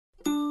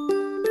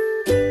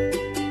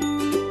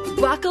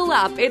Buckle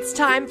up. It's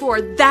time for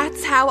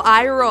That's How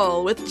I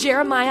Roll with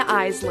Jeremiah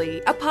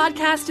Isley, a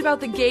podcast about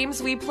the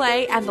games we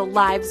play and the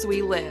lives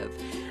we live.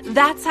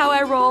 That's How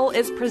I Roll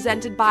is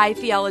presented by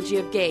Theology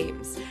of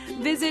Games.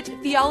 Visit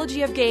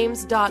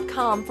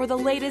theologyofgames.com for the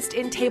latest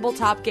in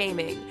tabletop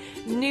gaming,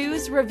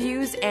 news,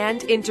 reviews,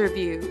 and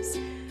interviews.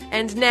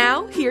 And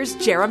now, here's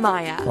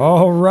Jeremiah.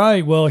 All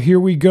right, well, here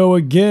we go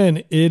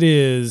again. It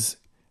is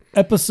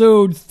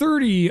episode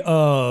 30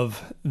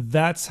 of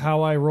That's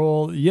How I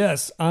Roll.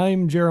 Yes,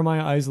 I'm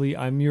Jeremiah Isley.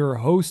 I'm your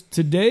host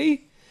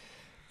today.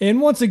 And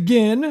once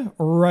again,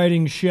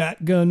 riding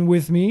shotgun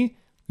with me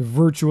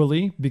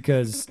virtually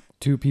because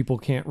two people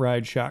can't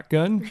ride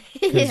shotgun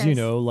because, Yes. you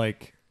know,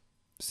 like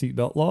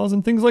seatbelt laws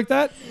and things like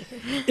that.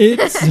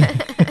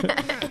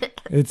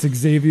 It's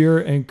Xavier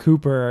and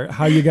Cooper.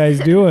 How you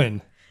guys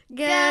doing?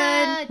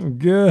 Good.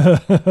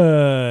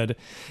 Good.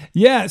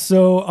 Yeah,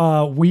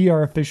 so we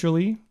are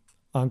officially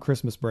on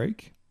Christmas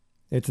break.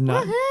 It's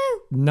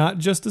not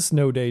just a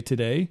snow day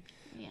today.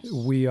 Yes.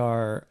 We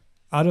are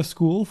out of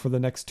school for the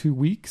next 2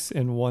 weeks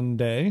and 1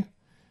 day,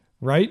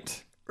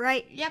 right?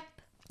 Right. Yep.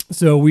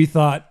 So we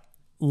thought,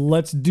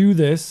 let's do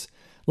this.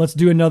 Let's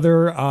do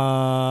another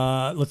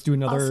Awesome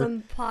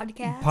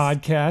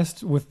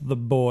podcast with the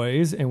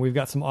boys, and we've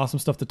got some awesome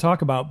stuff to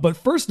talk about. But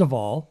first of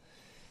all,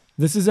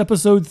 this is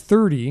episode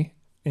 30,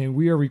 and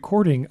we are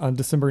recording on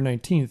December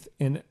 19th,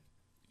 and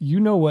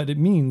you know what it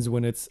means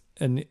when it's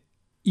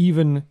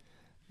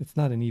it's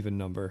not an even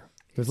number.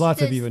 There's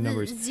lots of even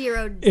numbers.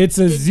 It's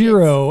a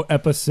zero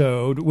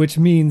episode, which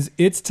means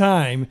it's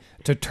time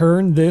to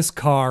turn this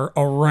car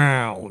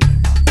around.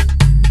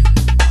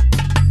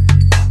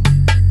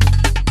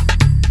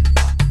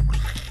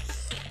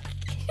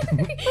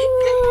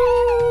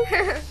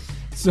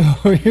 So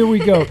here we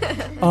go.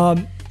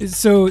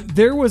 So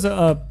there was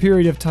a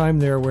period of time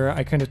there where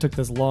I kind of took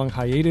this long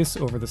hiatus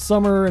over the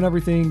summer and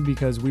everything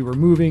because we were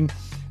moving.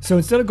 So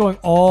instead of going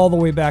all the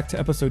way back to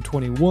episode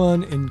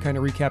 21 and kind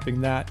of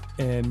recapping that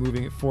and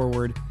moving it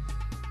forward,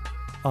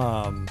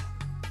 I'm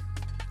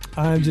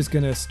just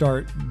going to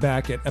start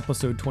back at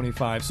episode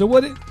 25. So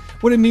what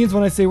it means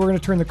when I say we're going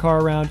to turn the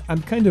car around,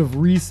 I'm kind of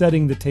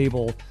resetting the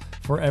table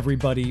for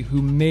everybody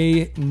who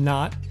may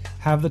not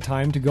have the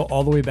time to go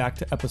all the way back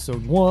to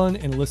episode 1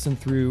 and listen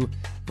through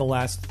the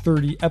last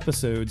 30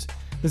 episodes.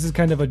 This is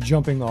kind of a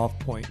jumping off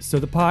point. So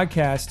the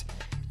podcast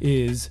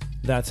is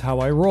That's How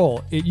I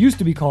Roll. It used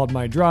to be called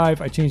My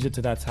Drive. I changed it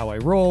to That's How I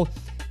Roll.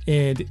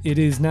 And it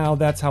is now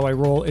That's How I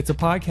Roll. It's a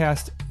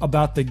podcast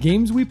about the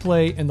games we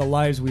play and the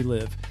lives we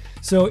live.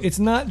 So it's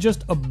not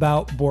just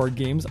about board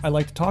games. I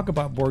like to talk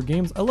about board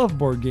games. I love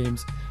board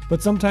games.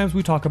 But sometimes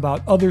we talk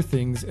about other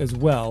things as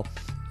well.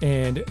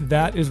 And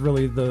that is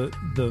really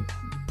the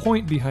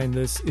point behind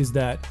this, is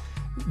that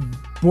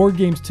board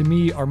games to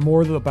me are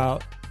more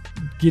about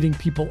getting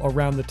people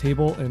around the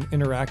table and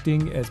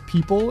interacting as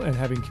people and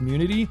having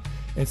community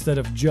instead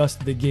of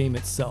just the game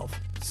itself.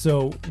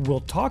 So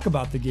we'll talk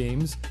about the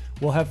games,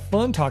 we'll have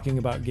fun talking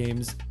about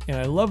games, and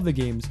I love the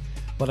games,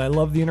 but I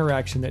love the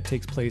interaction that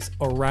takes place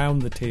around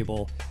the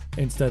table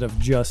instead of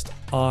just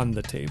on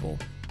the table.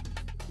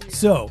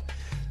 So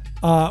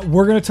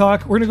we're going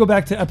to go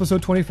back to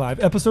episode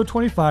 25. Episode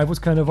 25 was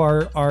kind of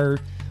our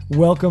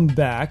welcome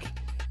back,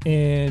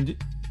 and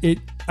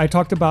I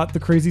talked about the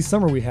crazy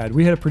summer we had.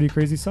 We had a pretty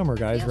crazy summer,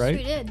 guys, Yes, right?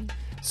 we did.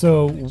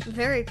 So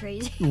Very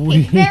crazy.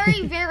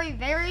 Very, very,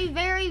 very,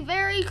 very,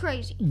 very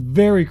crazy.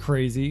 very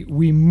crazy.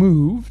 We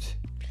moved,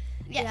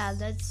 Yes. Yeah,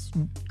 that's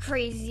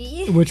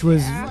crazy. which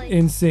was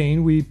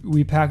insane.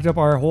 We packed up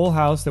our whole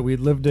house that we'd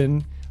lived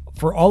in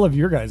for all of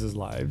your guys'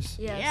 lives,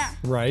 Yes. Yeah.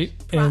 right?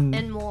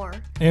 And more.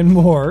 And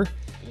more.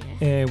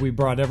 And we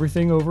brought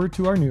everything over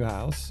to our new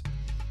house.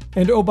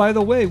 And oh, by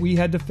the way, we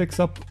had to fix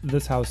up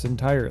this house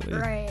entirely.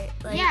 Right.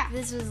 Like, Yeah.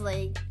 this was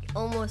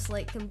almost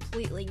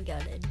completely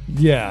gutted.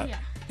 Yeah. Yeah.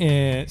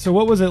 And so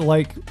what was it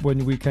like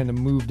when we kind of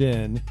moved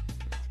in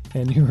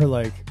and you were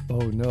like,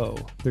 oh no,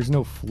 there's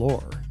no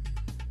floor?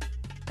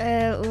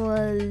 It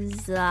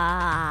was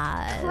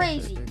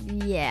Crazy.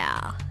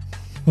 Yeah.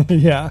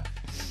 Yeah.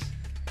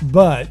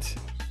 But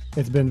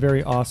it's been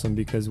very awesome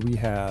because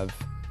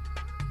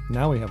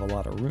now we have a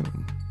lot of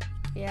room.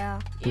 Yeah.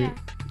 Yeah.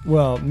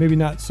 Well, maybe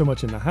not so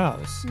much in the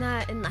house.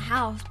 Not in the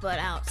house, but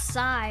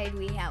outside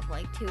we have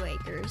 2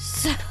 acres.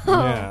 So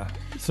Yeah.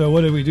 So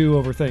what did we do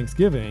over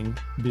Thanksgiving?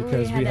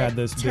 Because we a had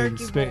this big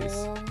turkey space.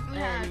 bowl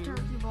Yeah, and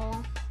turkey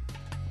bowl.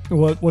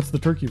 What's the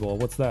turkey bowl?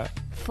 What's that?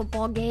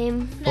 football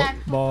game. Yeah,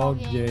 Football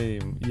football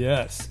game.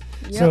 Yes.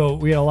 Yep. So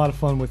we had a lot of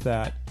fun with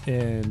that,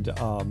 and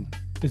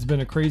it's been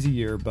a crazy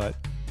year, but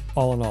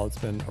all in all, it's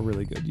been a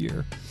really good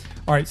year.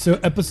 All right, so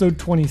episode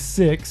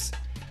 26,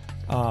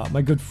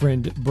 my good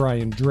friend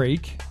Brian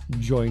Drake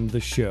joined the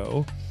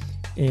show,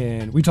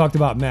 and we talked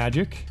about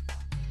Magic.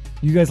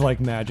 You guys like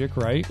Magic,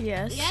 right?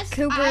 Yes. Yes,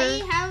 Cooper.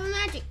 I have a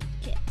magic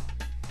kit.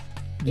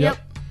 Yep.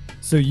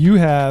 So you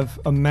have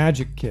a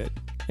Magic kit,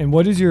 and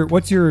what's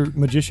your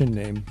magician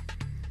name?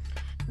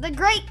 The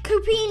Great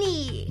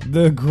Coopini.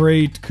 The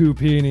Great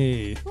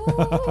Coopini.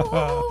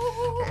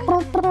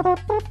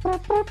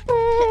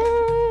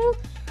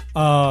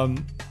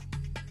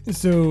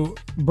 So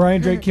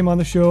Brian Drake came on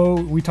the show.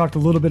 We talked a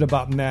little bit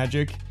about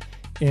Magic,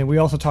 and we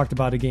also talked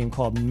about a game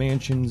called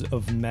Mansions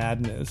of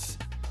Madness,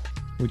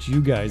 which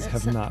you guys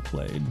have not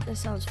played. This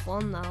sounds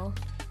fun, though.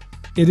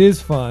 It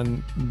is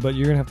fun, but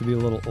you're going to have to be a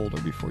little older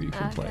before you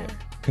can play Okay. it,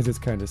 because it's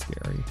kind of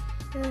scary.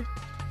 Eh.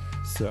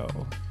 So,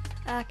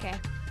 Okay.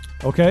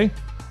 okay?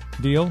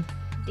 Deal?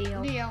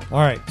 Deal. Deal. All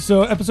right.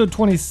 So episode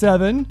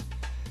 27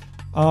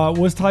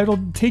 was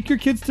titled Take Your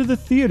Kids to the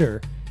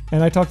Theater.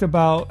 And I talked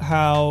about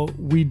how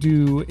we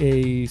do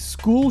a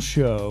school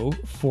show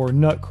for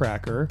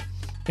Nutcracker.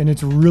 And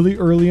it's really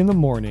early in the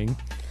morning.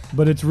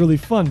 But it's really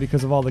fun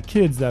because of all the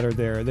kids that are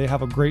there. They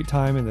have a great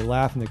time and they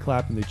laugh and they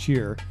clap and they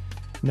cheer.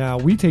 Now,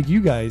 we take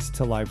you guys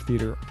to live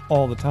theater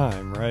all the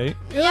time, right?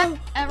 Yep.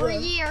 Every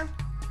year.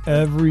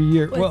 Every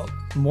year. Well,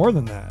 more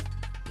than that.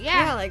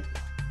 Yeah, Yeah. like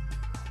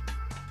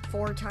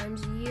 4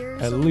 times a year. or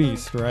At something.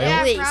 least, right? Yeah,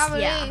 At least,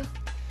 probably. yeah.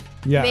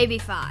 Yeah. Maybe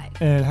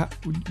 5. And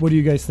what do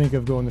you guys think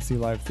of going to see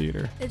live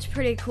theater? It's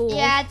pretty cool.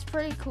 Yeah, it's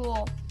pretty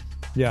cool.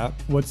 Yeah.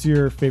 What's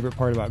your favorite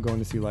part about going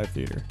to see live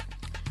theater?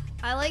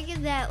 I like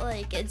it that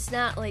like it's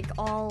not like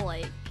all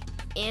like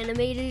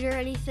animated or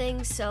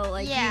anything, so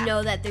like Yeah. you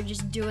know that they're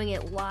just doing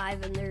it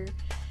live and they're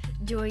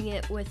doing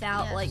it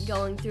without Yes. like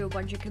going through a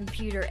bunch of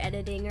computer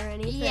editing or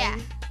anything. Yeah.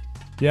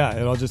 Yeah,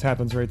 it all just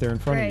happens right there in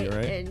front of you,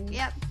 right? And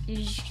Yep. you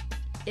just,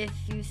 if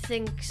you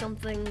think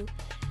something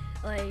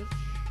like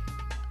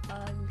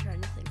I'm trying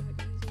to think of an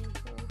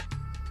example.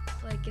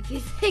 Like if you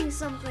think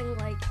something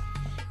like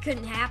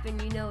couldn't happen,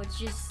 you know it's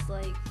just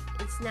like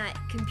it's not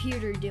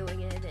computer doing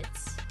it,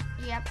 it's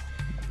Yep.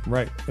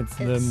 Right. It's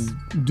It's-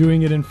 them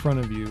doing it in front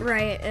of you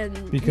right and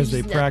because you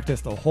they just know-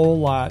 practiced a whole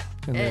lot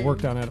and they And-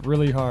 worked on it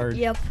really hard,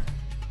 Yep.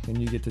 and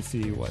you get to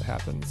see what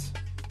happens.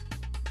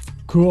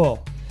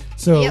 Cool.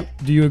 So,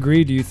 Yep. do you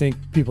agree? Do you think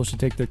people should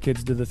take their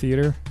kids to the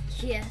theater?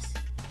 Yes.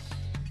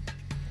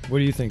 What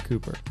do you think,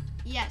 Cooper?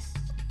 Yes.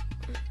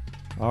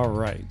 All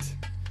right.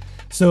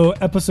 So,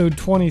 episode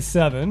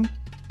 27,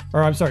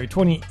 or I'm sorry,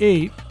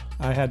 28,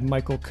 I had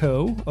Michael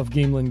Coe of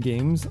Gameland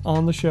Games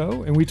on the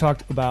show, and we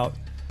talked about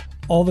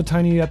all the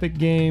Tiny Epic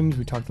games.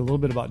 We talked a little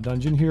bit about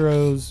Dungeon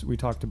Heroes. We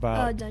talked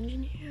about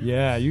Dungeon Hero.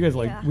 yeah, you guys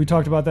Yeah. we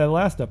talked about that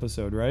last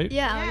episode, right?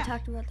 Yeah, we Yeah.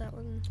 talked about that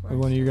one.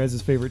 One of you guys'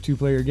 favorite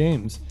 2-player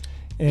games.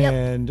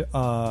 And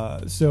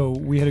so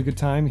we had a good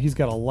time. He's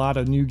got a lot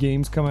of new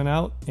games coming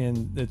out,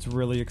 and it's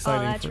really Oh,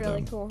 exciting that's for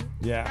really them. cool.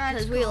 Yeah,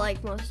 Because we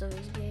like most of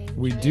his games.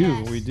 we right? do.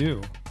 Yes. We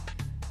do.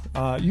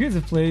 You guys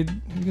have played.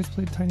 Have you guys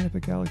played Tiny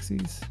Epic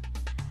Galaxies?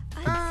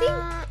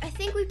 I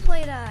think we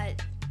played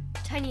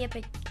Tiny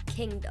Epic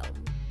Kingdom.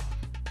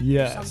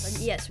 Yes.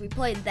 Something. Yes, we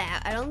played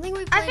that. I don't think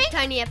we played think-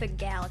 Tiny Epic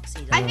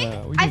Galaxy. Though. I think-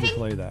 we I need to think-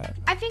 play that.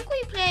 I think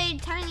we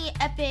played Tiny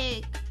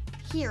Epic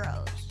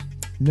Heroes.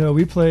 No,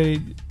 we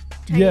played.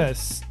 Tiny-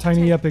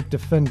 Tiny Epic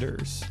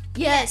Defenders.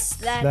 yes,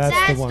 that's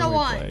That's the the one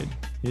one. we played.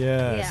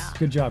 Yes. Yeah.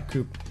 Good job,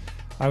 Coop.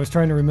 I was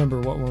trying to remember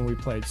what one we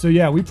played. So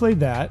yeah, we played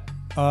that.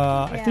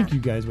 I Yeah. think you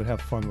guys would have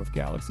fun with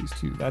Galaxies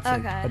too. That's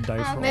Okay. a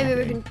dice roll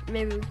maybe game.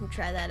 we can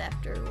try that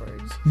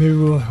afterwards. Maybe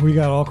we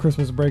got all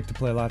Christmas break to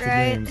play lots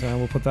Right. of games, and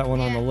we'll put that one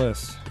on the Yeah.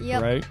 list.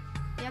 Yep. Right?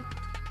 Yep.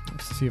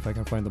 Let's see if I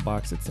can find the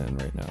box it's in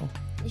right now.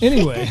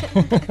 Anyway.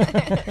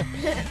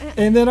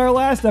 And then our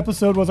last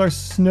episode was our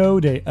Snow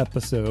Day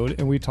episode,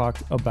 and we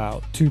talked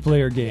about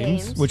 2-player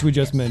games, which we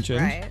just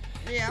mentioned. Right.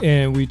 Yep.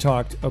 And we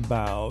talked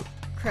about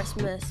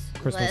Christmas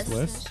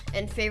list.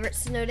 and favorite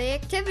snow day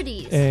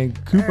activities.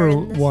 and Cooper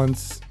in this-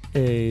 wants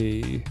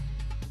a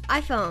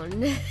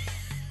iPhone.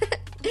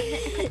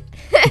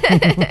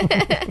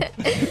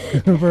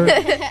 Cooper.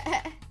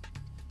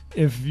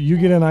 If you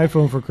get an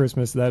iPhone for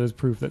Christmas, that is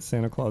proof that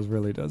Santa Claus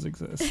really does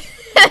exist.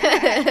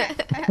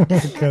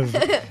 Because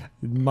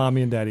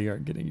mommy and daddy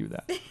aren't getting you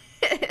that.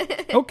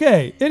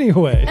 Okay,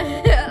 anyway.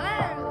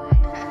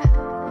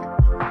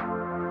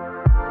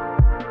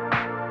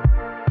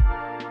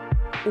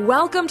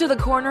 Welcome to the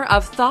corner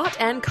of thought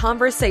and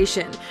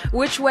conversation.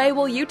 Which way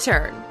will you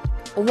turn?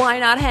 Why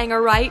not hang a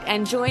right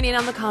and join in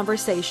on the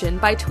conversation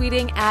by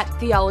tweeting at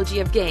Theology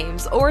of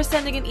Games or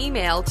sending an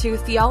email to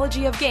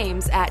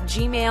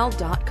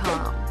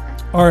theologyofgames@gmail.com.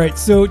 All right,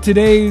 so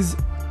today's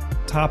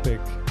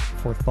topic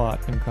for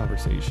thought and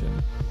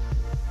conversation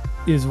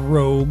is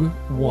Rogue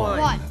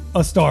One,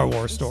 a Star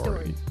Wars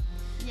story.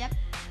 Yep.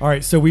 All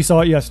right, so we saw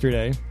it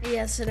yesterday.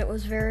 Yes, and it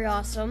was very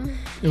awesome.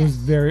 It was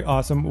very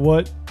awesome.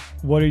 What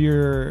are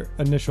your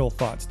initial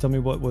thoughts? Tell me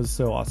what was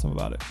so awesome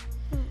about it.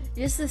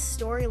 Just the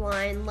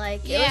storyline,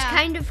 like it was Yeah.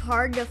 kind of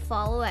hard to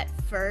follow at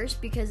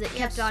first because it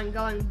kept Yes. on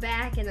going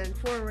back and then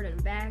forward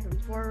and back and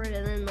forward,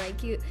 and then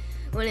like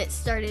when it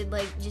started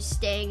like just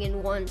staying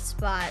in one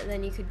spot,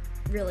 then you could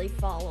really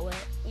follow it.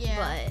 Yeah.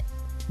 But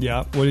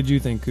Yeah, what did you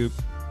think, Coop?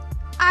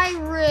 I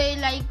really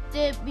liked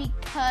it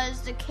because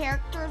the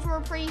characters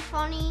were pretty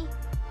funny.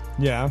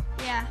 Yeah,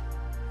 Yeah.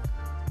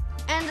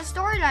 And the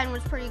storyline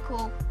was pretty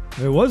cool.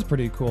 it was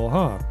pretty cool,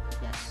 huh?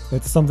 Yes.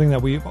 It's something that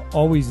we've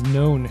always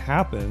known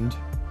happened,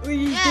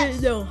 we Yes.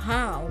 didn't know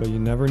how. but you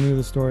never knew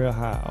the story of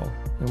how.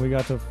 And we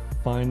got to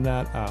find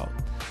that out.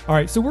 All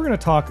right, so we're going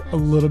to talk a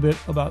little bit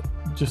about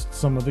just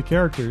some of the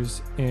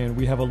characters, and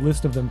we have a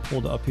list of them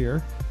pulled up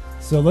here.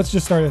 So let's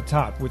just start at the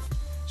top with,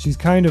 she's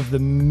kind of the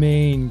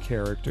main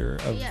character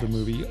of the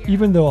movie,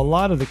 even though a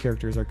lot of the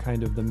characters are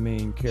kind of the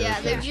main character.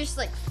 Yeah, they're just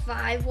like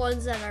 5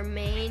 ones that are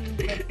main,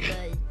 but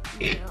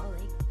like.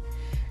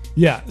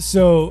 Yeah,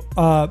 so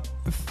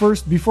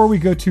first, before we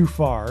go too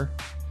far,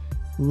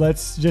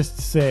 let's just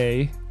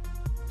say,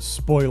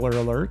 spoiler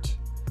alert,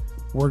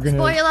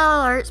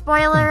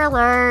 Spoiler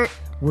alert.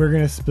 we're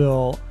gonna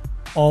spill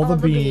all the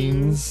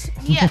beans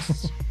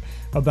Yes.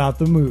 about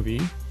the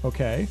movie,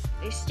 okay?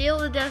 They steal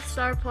the Death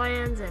Star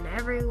plans and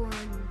everyone.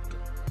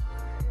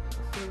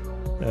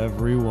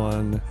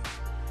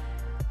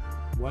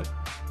 What?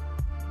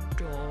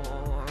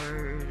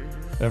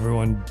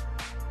 Everyone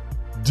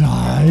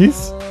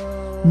dies?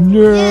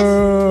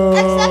 No!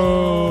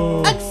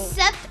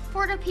 Except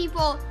for the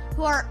people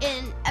who are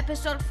in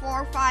episode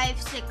 4,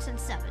 5, 6, and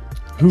 7.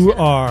 Who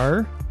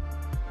are?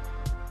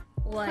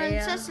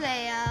 Princess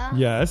Leia,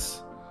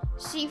 Yes.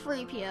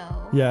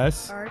 C-3PO,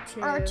 Yes.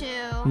 R2.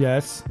 R2,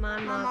 Yes.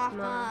 Mon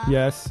Mothma.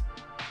 Yes.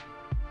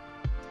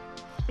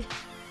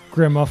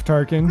 Grand Moff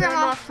Tarkin. Grand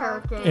Moff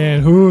Tarkin.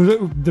 And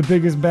who the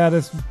biggest,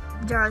 baddest?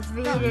 Darth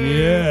Vader.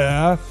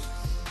 Yeah.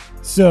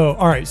 So,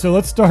 all right. So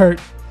let's start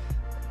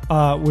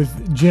with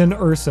Jyn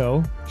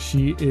Erso.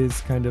 She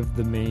is kind of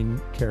the main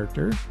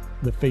character,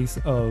 the face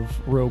of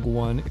Rogue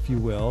One, if you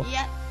will.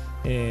 Yep.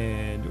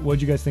 And what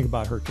did you guys think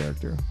about her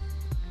character?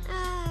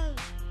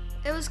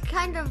 It was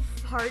kind of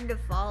hard to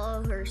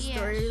follow her Yes.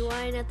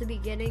 storyline at the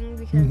beginning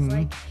because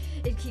like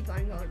it'd keep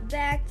on going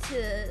back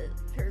to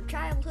her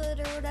childhood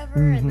or whatever,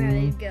 and then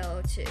it'd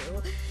go to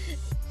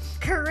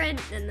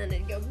current, and then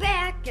it'd go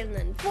back, and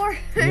then forward.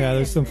 Yeah,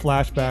 there's some and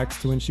flashbacks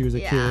to when she was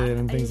a kid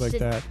and I things just like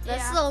didn't- that.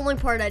 That's Yeah. the only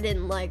part I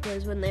didn't like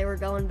was when they were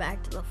going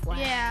back to the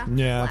Yeah.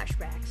 Yeah.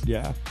 flashbacks.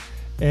 Yeah.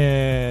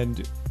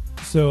 And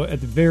so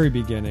at the very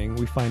beginning,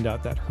 we find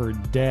out that her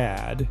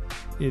dad,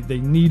 they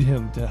need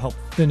him to help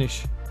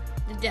finish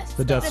The Death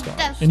the Death Star.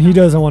 Death And he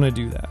Star. doesn't want to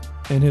do that.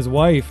 And his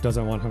wife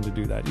doesn't want him to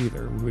do that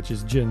either, which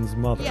is Jin's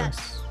mother.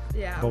 Yes.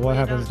 Yeah. But what we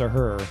happens don't- to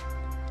her?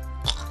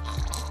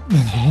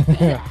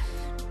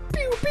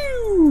 Pew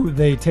pew!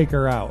 They take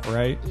her out,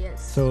 right?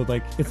 Yes. So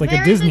like it's like a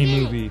Very Disney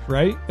beginning. movie,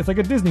 right? It's like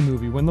a Disney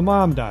movie when the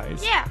mom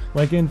dies. Yeah.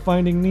 Like in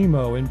Finding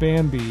Nemo and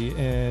Bambi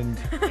and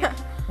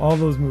all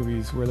those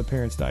movies where the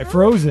parents die.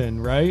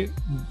 Frozen, right?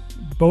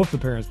 Both the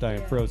parents die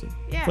in Frozen.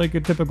 Yeah. It's like a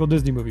typical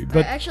Disney movie.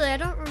 But Actually, I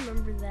don't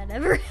remember that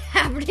ever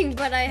happening,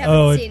 but I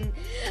Oh,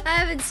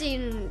 haven't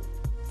seen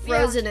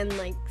Frozen in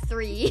like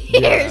 3 years,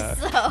 Yeah.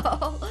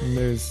 so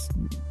there's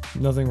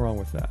nothing wrong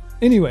with that.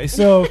 Anyway,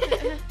 so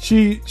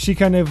she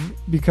kind of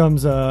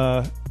becomes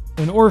an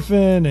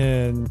orphan,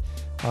 and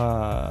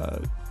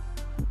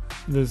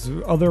this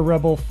other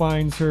rebel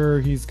finds her.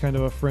 He's kind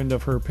of a friend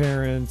of her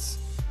parents,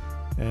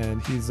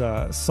 and he's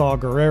Saw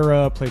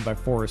Gerrera, played by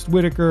Forrest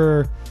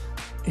Whitaker.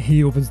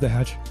 He opens the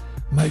hatch.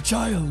 My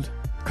child,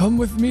 come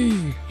with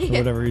me, or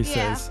whatever he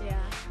Yeah. says.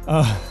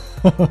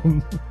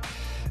 yeah.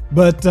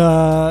 But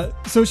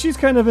so she's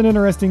kind of an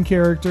interesting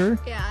character.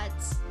 Yeah,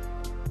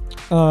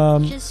 it's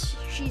Um,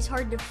 she's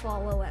hard to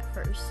follow at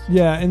first.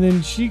 Yeah, and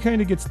then she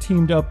kind of gets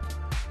teamed up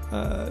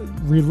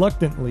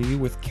reluctantly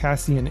with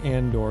Cassian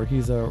Andor.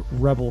 He's a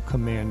rebel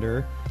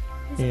commander.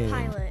 He's And-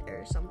 a pilot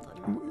or something.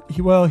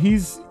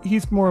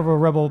 He's more of a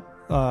rebel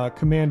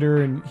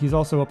commander, and he's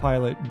also a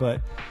pilot.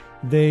 But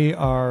they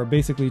are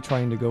basically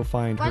trying to go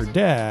find her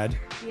dad.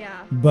 Yeah.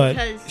 But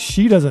because,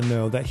 she doesn't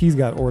know that he's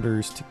got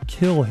orders to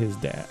kill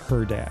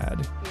her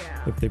dad,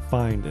 yeah. if they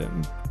find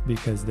him,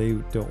 because they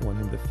don't want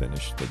him to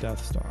finish the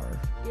Death Star,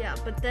 Yeah,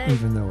 but then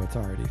even though it's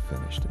already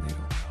finished and they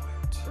don't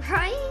know it.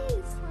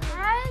 right?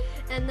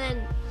 And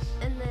then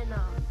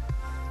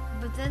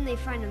but then they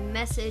find a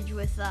message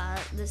with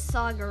the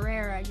Saw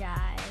Gerrera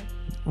guy.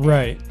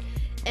 Right.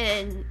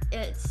 And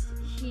it's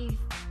he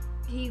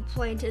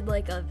planted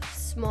like a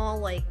small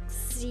like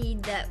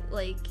seed that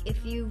like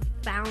if you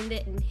found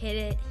it and hit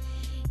it,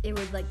 it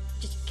would like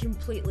just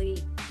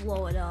completely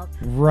blow it up.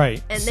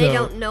 Right. And So they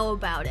don't know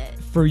about it.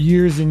 for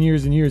years and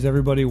years and years,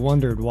 everybody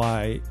wondered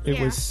why it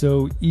Yeah. was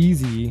so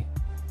easy.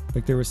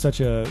 Like there was such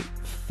a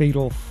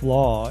fatal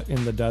flaw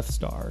in the Death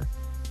Star.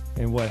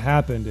 And what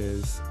happened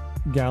is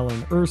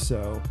Galen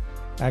Erso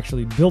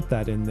actually built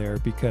that in there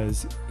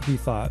because he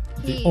thought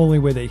the He- only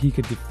way that he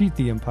could defeat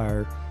the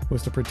Empire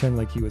was to pretend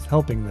like he was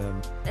helping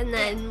them, And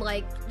then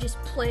like just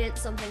plant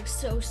something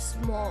so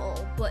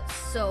small but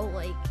so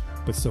like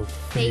but so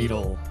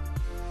fatal.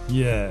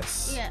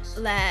 Yes. Yes.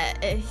 that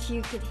if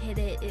you could hit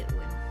it, it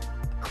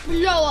would.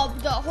 Blow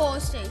up the whole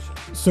station.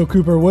 So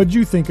Cooper, what'd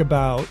you think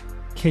about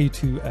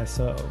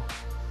K2SO?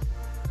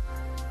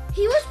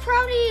 He was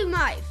probably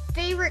my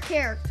favorite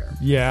character.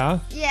 Yeah.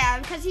 Yeah,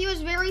 because he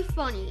was very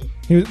funny.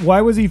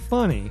 Why was he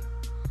funny?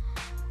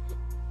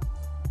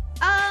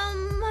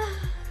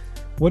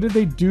 What did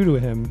they do to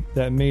him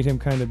that made him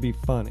kind of be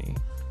funny?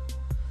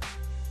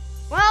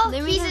 Well,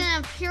 They made he's him- an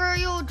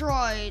Imperial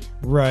droid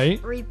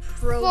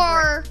Reprogram.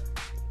 for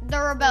the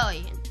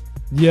rebellion.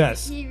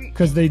 Yes. He-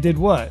 Because they did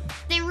what?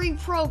 They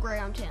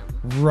reprogrammed him.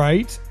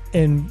 Right?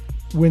 And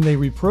when they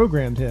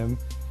reprogrammed him,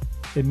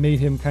 it made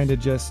him kind of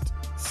just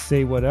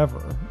say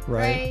whatever,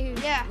 right?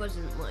 Yeah. It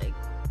wasn't like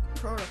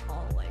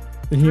protocol, like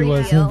He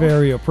was 3DO.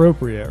 very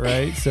appropriate,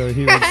 right? So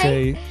he would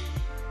say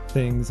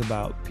things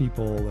about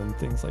people and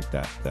things like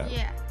that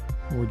Yeah.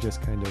 were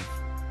just kind of,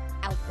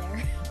 out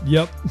there.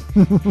 yep.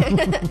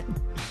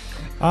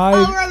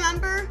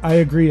 Remember? I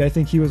agree. I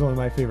think he was one of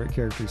my favorite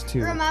characters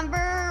too.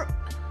 Remember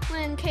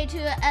when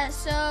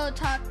K2SO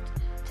talked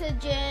to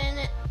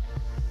Jin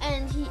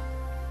and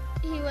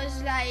he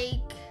was like,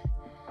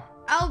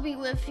 I'll be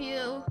with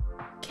you.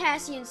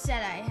 Cassian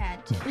said I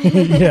had to.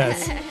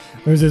 Yes.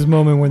 There's this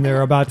moment when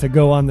they're about to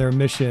go on their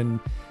mission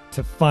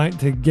to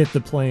get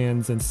the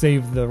plans and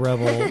save the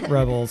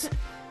rebels,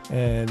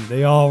 and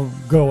they all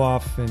go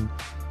off, and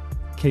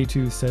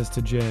K2 says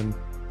to Jin,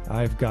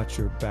 "I've got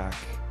your back."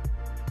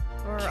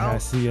 Or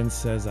Cassian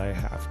says I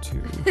have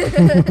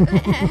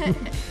to.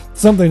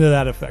 Something to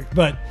that effect.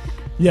 But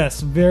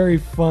yes, very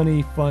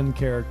funny, fun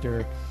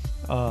character.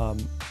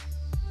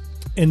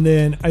 And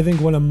then I think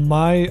one of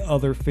my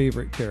other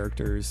favorite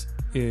characters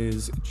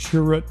is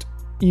Chirrut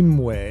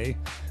Imwe,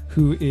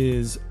 who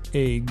is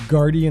a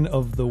guardian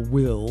of the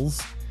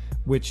Wills,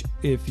 which,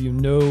 if you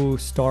know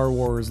Star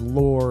Wars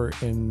lore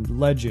and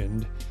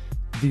legend,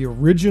 the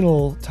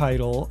original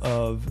title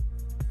of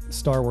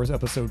Star Wars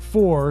Episode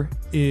 4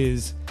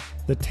 is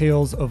The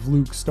Tales of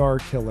Luke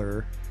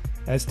Starkiller,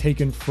 as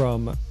taken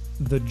from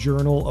the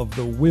Journal of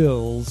the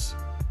Wills,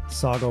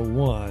 Saga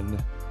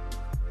 1,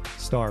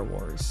 Star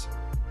Wars.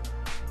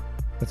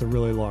 That's a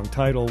really long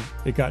title.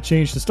 It got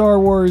changed to Star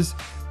Wars,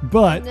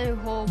 but no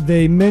whole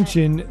they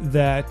mention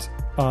that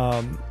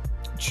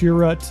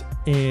Chirrut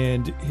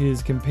and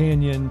his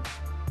companion,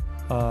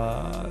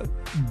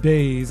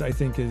 Baze, I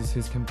think is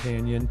his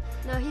companion.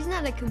 No, he's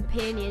not a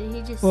companion.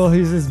 He just Well,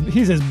 he's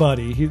his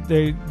buddy.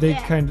 They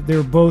Yeah.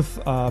 they're both.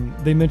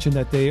 They mentioned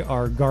that they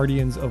are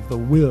guardians of the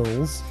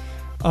Wills,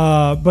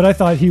 but I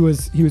thought he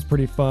was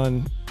pretty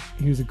fun.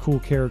 He was a cool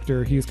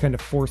character. He was kind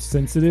of force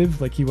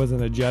sensitive, like he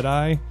wasn't a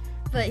Jedi.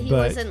 but he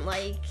but- wasn't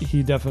like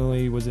He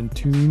definitely was in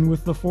tune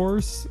with the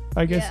Force,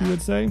 I guess you Yeah.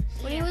 would say.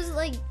 when he was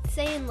like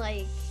saying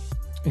like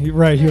He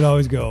would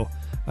always go,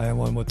 "I am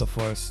one with the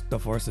Force. The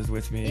Force is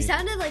with he me."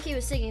 sounded like he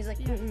was singing. He's like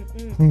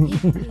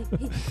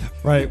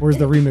Right? Where's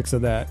the remix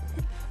of that?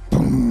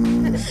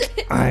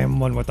 I am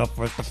one with the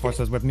Force. The Force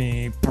is with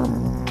me.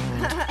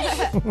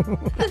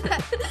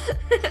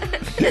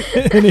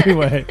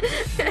 Anyway,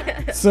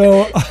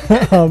 so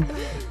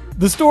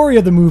the story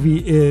of the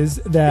movie is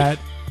that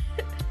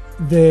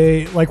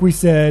they, like we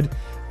said,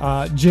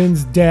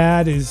 Jin's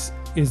dad is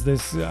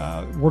this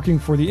working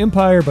for the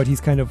Empire, but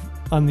he's kind of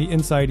on the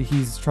inside.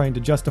 He's trying to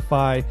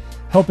justify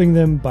helping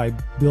them by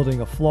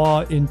building a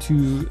flaw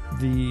into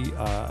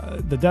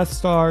the Death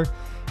Star,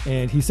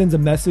 and he sends a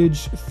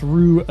message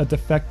through a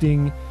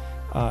defecting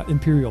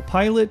Imperial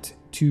pilot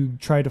to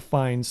try to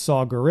find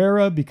Saw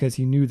Gerrera, because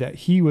he knew that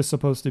he was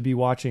supposed to be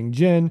watching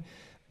Jin,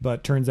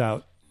 but turns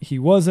out he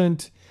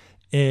wasn't.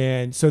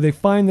 And so they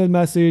find the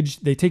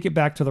message, they take it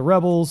back to the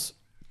rebels,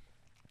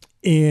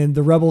 and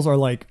the rebels are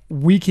like,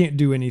 "We can't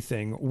do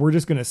anything. We're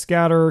just going to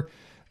scatter."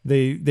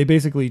 They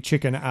basically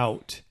chicken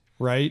out,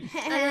 right?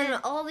 and then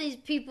all these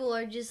people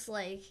are just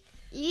like,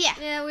 Yeah.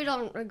 yeah, we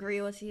don't agree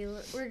with you.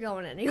 We're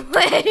going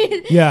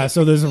anyway. Yeah,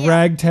 so there's a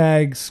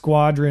ragtag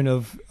squadron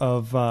of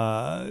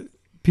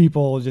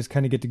people just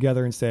kind of get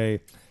together and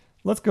say,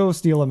 "Let's go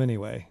steal them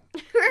anyway."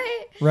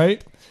 Right?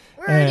 Right?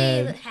 We're already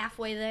And-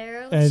 halfway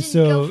there. and Let's just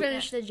so go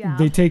finish the job.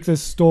 They take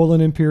this stolen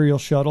Imperial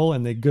shuttle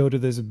and they go to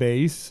this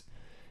base,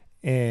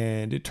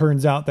 and it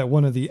turns out that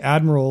one of the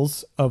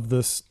admirals of the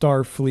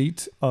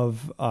Starfleet,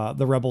 of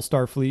the Rebel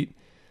Starfleet,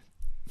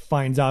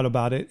 finds out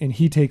about it, and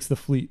he takes the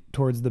fleet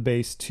towards the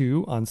base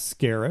too on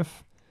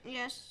Scarif.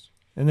 Yes.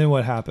 And then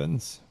what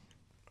happens?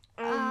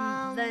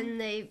 Then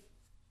they.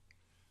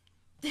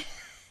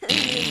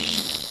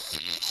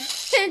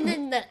 and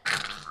then the.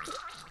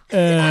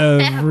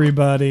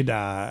 Everybody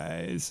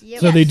dies.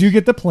 Yep. So they do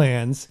get the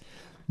plans,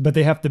 but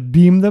they have to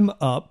beam them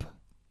up,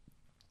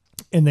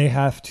 and they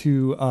have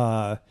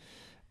to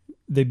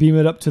they beam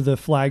it up to the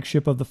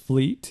flagship of the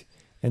fleet,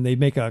 and they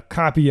make a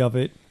copy of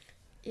it.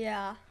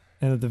 Yeah.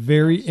 And at the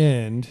very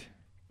end,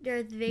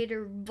 Darth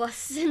Vader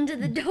busts into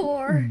the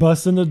door.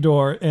 busts in the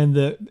door, and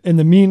in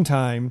the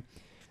meantime,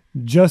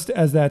 just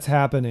as that's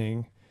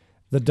happening,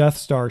 the Death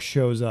Star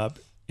shows up,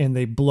 and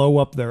they blow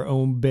up their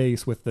own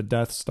base with the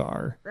Death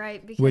Star,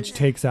 Right? Because which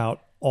takes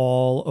out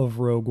all of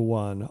Rogue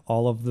One,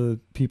 all of the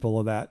people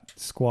of that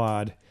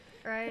squad.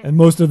 Right? And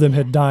most of them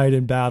had died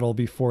in battle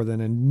before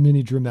then in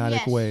many dramatic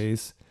Yes.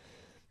 ways.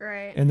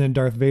 Right. And then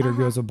Darth Vader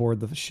goes aboard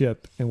the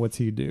ship, and what's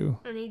he do?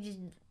 And he just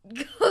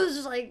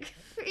goes like.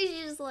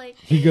 He's just like.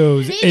 He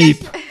goes He ape.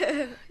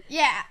 just-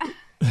 yeah.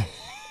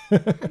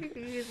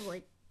 He's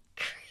like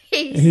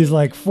crazy. And he's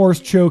like force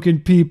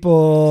choking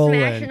people.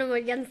 smashing And, him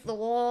against the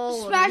wall.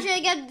 and- Smashing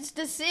against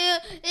the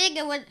ceiling,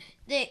 and when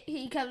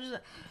he comes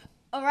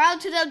around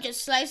to them,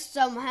 just slices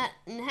them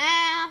in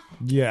half.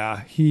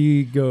 yeah,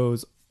 he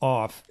goes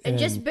off. And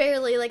just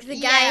barely, like, the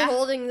guy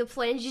holding the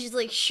plane just,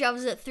 like,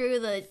 shoves it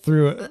through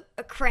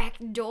a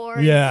cracked door.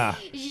 Yeah.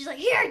 He's like,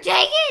 here,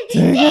 take it!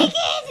 Take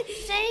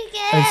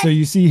it! And so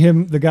you see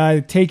the guy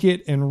take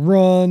it and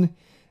run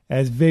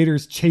as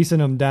Vader's chasing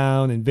him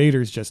down, and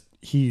Vader's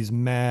he's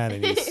mad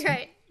and he's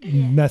Right.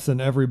 messing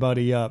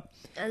everybody up.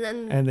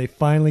 And they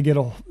finally get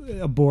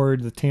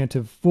aboard the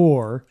Tantive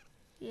 4.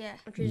 Yeah.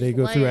 They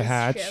go through a Leia's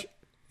hatch ship.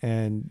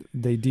 and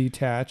they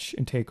detach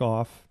and take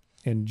off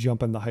and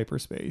jump into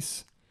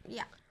hyperspace.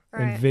 Yeah.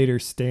 And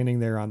Vader's standing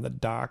there on the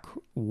dock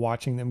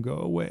watching them go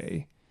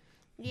away.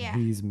 Yeah.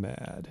 He's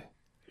mad.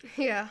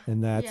 Yeah.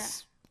 And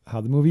that's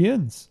how the movie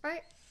ends.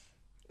 Right.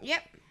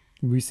 Yep.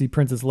 We see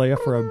Princess Leia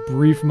for a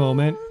brief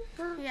moment,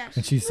 Yes.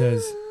 and she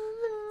says,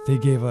 "They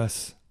gave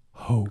us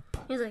hope."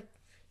 He's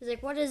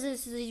like, what is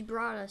this he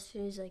brought us?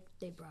 And he's like,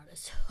 they brought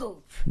us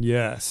hope.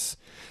 Yes.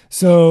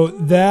 So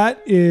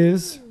that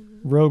is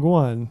Rogue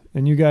One.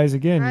 And you guys,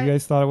 again, you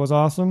guys thought it was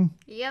awesome?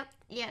 Yep.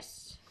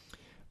 Yes.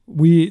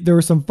 There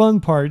were some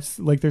fun parts.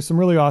 Like, there's some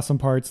really awesome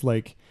parts.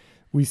 Like,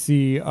 we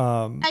see...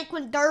 Like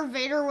when Darth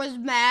Vader was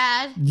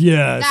mad.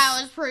 yes. That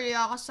was pretty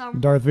awesome.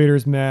 Darth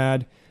Vader's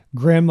mad.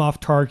 Grand Moff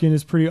Tarkin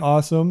is pretty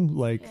awesome.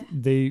 Like,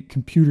 they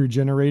computer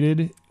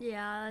generated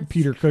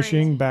Peter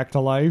Cushing back to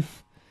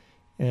life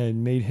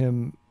and made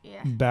him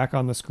back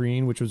on the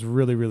screen, which was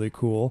really, really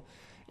cool.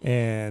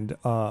 And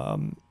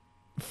fun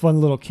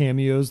little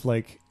cameos,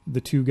 like the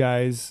two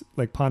guys,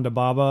 like Ponda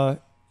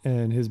Baba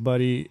and his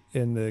buddy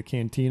in the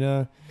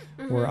cantina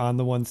were on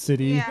the one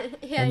city.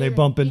 Yeah. And they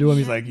bump into him.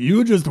 He's like,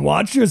 "You just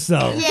watch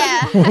yourself."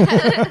 Yeah.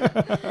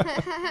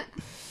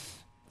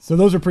 So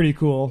those are pretty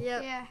cool.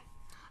 Yep. Yeah.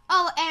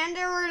 Oh, and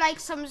there were like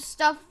some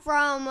stuff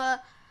from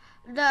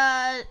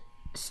the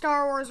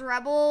Star Wars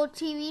Rebel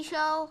TV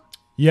show.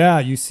 Yeah,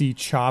 you see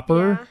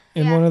Chopper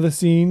in Yeah. one of the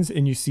scenes,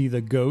 and you see the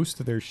ghost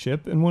of their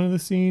ship in one of the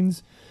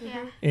scenes.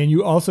 Yeah. And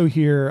you also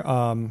hear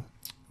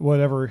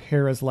whatever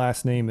Hera's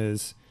last name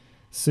is,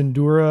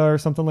 Syndulla or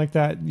something like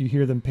that. You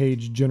hear them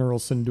page General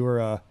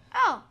Syndulla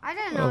Oh, I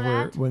didn't know over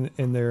that. when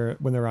they're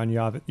on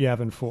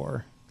Yavin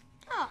 4.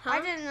 Oh, I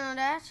didn't know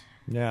that.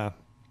 Yeah.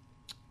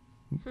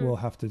 We'll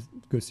have to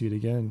go see it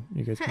again.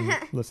 You guys can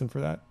listen for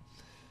that.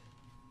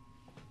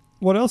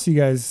 What else you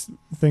guys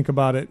think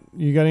about it?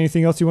 You got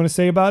anything else you want to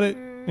say about it?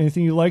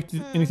 Anything you liked?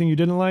 Anything you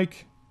didn't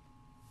like?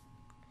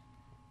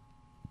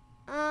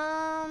 Not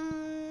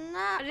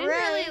I didn't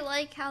really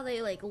like how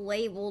they like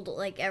labeled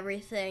like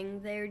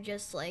everything. They're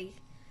just like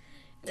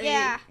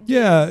Yeah.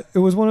 Yeah, it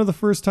was one of the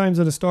first times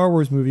in a Star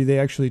Wars movie they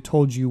actually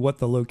told you what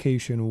the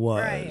location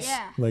was. Right.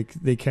 Yeah. Like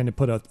they kind of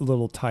put a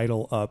little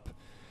title up.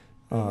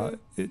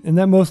 And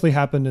that mostly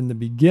happened in the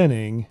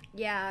beginning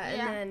and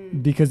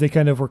then because they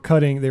kind of were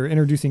they were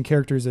introducing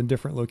characters in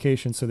different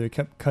locations, so they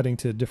kept cutting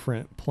to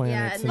different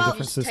planets and and then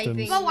different just systems.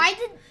 typing. But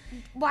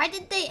why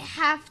did they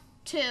have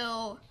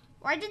to?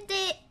 Why did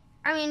they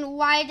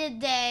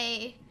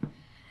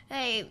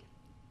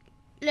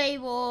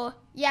label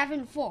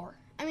Yavin 4?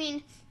 I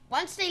mean,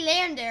 once they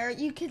land there,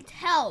 you can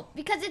tell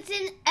because it's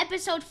in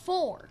episode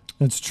 4.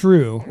 It's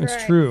true. It's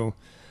Right. true.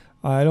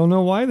 I don't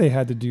know why they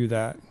had to do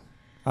that.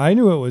 I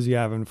knew it was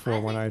Yavin 4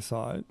 when I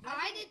saw it.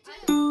 I did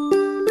too.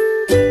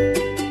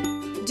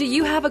 Do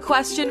you have a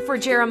question for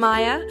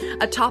Jeremiah?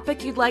 A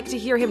topic you'd like to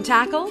hear him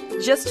tackle?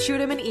 Just shoot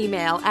him an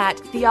email at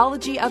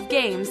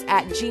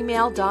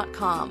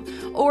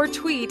theologyofgames@gmail.com or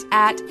tweet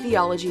at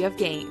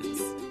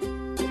theologyofgames.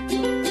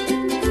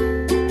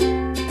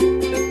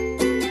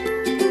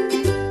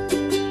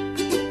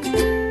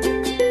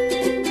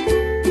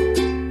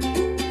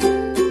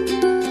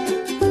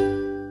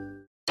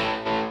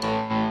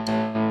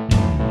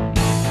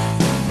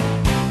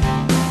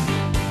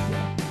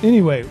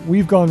 Anyway,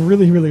 we've gone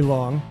really, really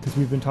long because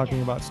we've been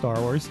talking about Star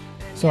Wars.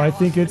 So I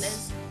think awesome it it's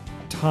is.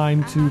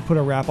 time to put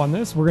a wrap on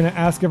this. We're going to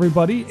ask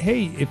everybody,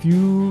 hey, if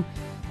you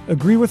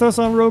agree with us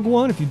on Rogue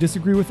One, if you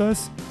disagree with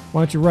us,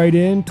 why don't you write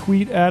in,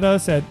 tweet at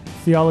us at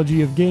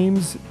Theology of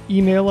Games,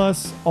 email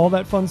us, all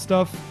that fun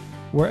stuff.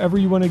 Wherever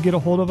you want to get a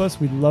hold of us,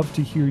 we'd love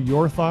to hear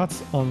your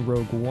thoughts on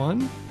Rogue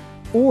One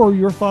or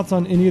your thoughts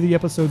on any of the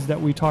episodes that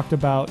we talked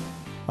about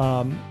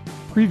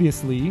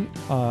previously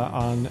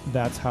on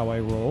That's How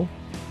I Roll.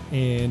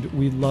 And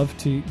we'd love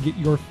to get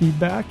your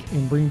feedback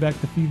and bring back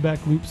the feedback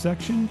loop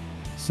section.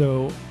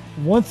 So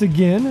once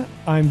again,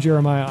 I'm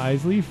Jeremiah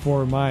Isley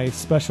for my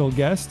special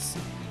guests,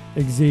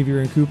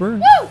 Xavier and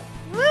Cooper.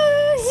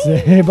 Woo!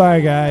 Say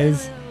bye,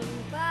 guys.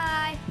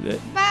 Bye.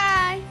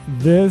 Bye.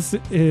 This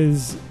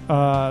is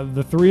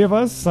the three of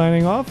us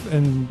signing off.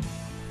 And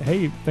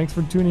hey, thanks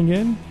for tuning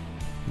in.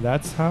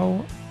 That's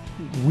how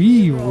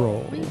we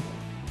roll.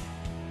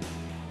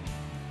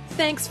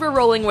 Thanks for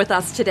rolling with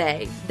us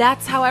today.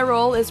 That's How I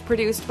Roll is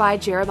produced by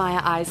Jeremiah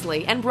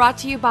Isley and brought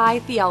to you by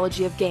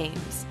Theology of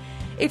Games.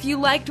 If you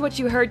liked what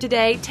you heard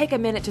today, take a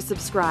minute to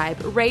subscribe,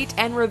 rate,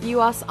 and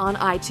review us on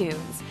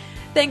iTunes.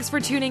 Thanks for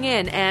tuning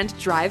in and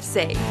drive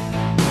safe.